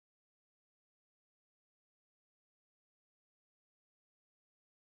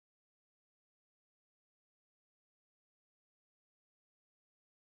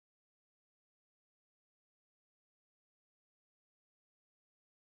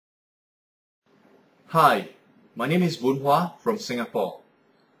Hi, my name is Boon Wah from Singapore.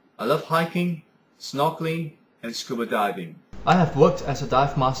 I love hiking, snorkeling, and scuba diving. I have worked as a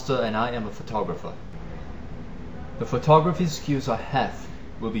dive master and I am a photographer. The photography skills I have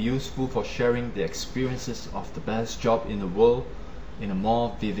will be useful for sharing the experiences of the best job in the world in a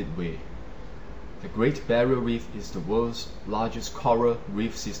more vivid way. The Great Barrier Reef is the world's largest coral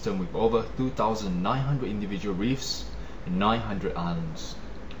reef system with over 2,900 individual reefs and 900 islands.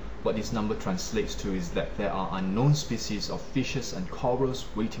 What this number translates to is that there are unknown species of fishes and corals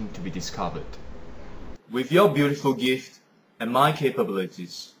waiting to be discovered. With your beautiful gift and my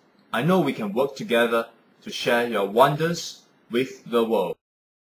capabilities, I know we can work together to share your wonders with the world.